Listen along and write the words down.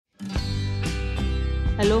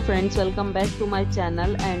Hello friends, welcome back to my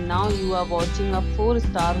channel, and now you are watching a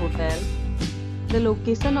 4-star hotel. The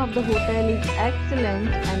location of the hotel is excellent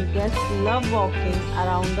and guests love walking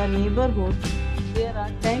around the neighborhood. There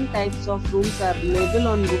are 10 types of rooms available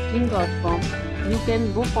on booking.com. You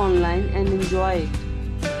can book online and enjoy it.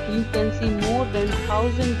 You can see more than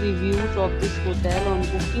 1000 reviews of this hotel on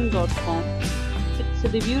booking.com.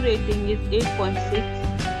 Its review rating is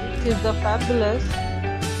 8.6, which is the fabulous.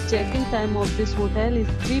 Check-in time of this hotel is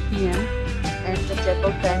 3 p.m. and the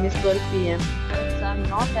check-out time is 12 p.m. Pets are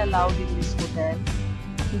not allowed in this hotel.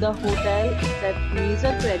 The hotel accepts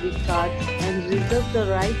major credit cards and reserves the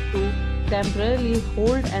right to temporarily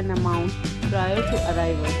hold an amount prior to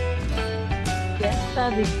arrival. Guests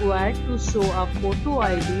are required to show a photo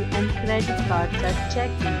ID and credit cards at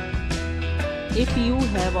check-in. If you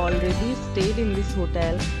have already stayed in this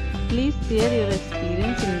hotel, please share your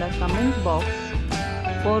experience in the comment box.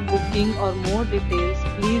 For booking or more details,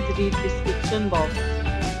 please read description box.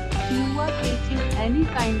 If you are facing any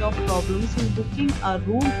kind of problems in booking a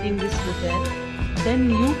room in this hotel,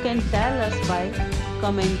 then you can tell us by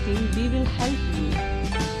commenting. We will help you.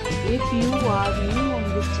 If you are new on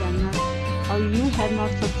this channel or you have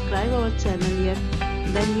not subscribed our channel yet,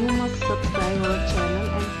 then you must subscribe our channel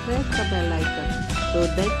and press the bell icon so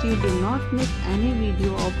that you do not miss any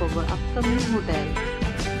video of our upcoming hotel.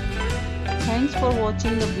 Thanks for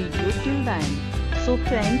watching the video till the end. So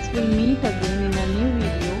friends, will meet again in a new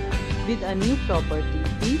video with a new property.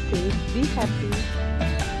 Be safe, be happy.